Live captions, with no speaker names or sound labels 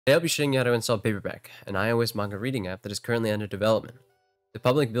Today I'll be showing you how to install Paperback, an iOS manga reading app that is currently under development. The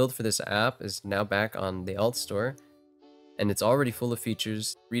public build for this app is now back on the Alt Store, and it's already full of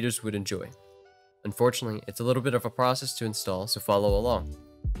features readers would enjoy. Unfortunately, it's a little bit of a process to install, so follow along.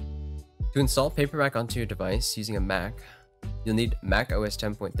 To install Paperback onto your device using a Mac, you'll need Mac OS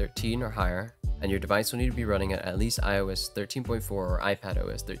 10.13 or higher, and your device will need to be running at least iOS 13.4 or iPad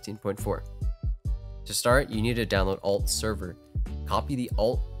OS 13.4. To start, you need to download Alt Server. Copy the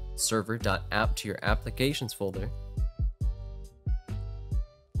alt server.app to your applications folder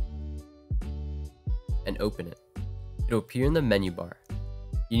and open it. It'll appear in the menu bar.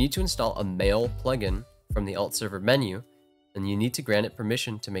 You need to install a Mail plugin from the Alt Server menu, and you need to grant it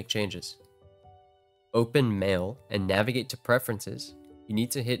permission to make changes. Open Mail and navigate to Preferences. You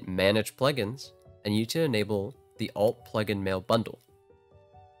need to hit Manage Plugins, and you need to enable the Alt Plugin Mail bundle.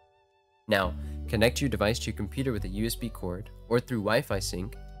 Now, connect your device to your computer with a USB cord or through Wi-Fi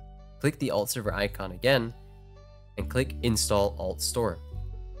sync. Click the Alt Server icon again, and click Install Alt Store.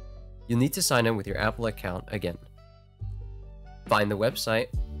 You'll need to sign in with your Apple account again. Find the website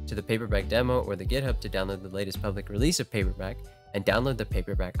to the Paperback demo or the GitHub to download the latest public release of Paperback and download the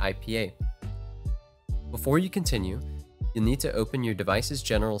Paperback IPA. Before you continue, you'll need to open your device's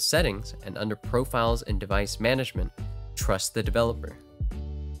general settings and under Profiles and Device Management, trust the developer.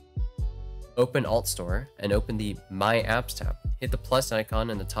 Open Alt Store and open the My Apps tab. Hit the plus icon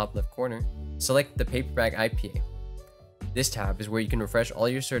in the top left corner. Select the Paperback IPA. This tab is where you can refresh all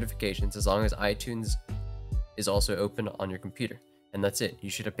your certifications as long as iTunes is also open on your computer. And that's it, you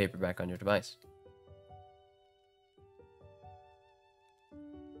should have Paperback on your device.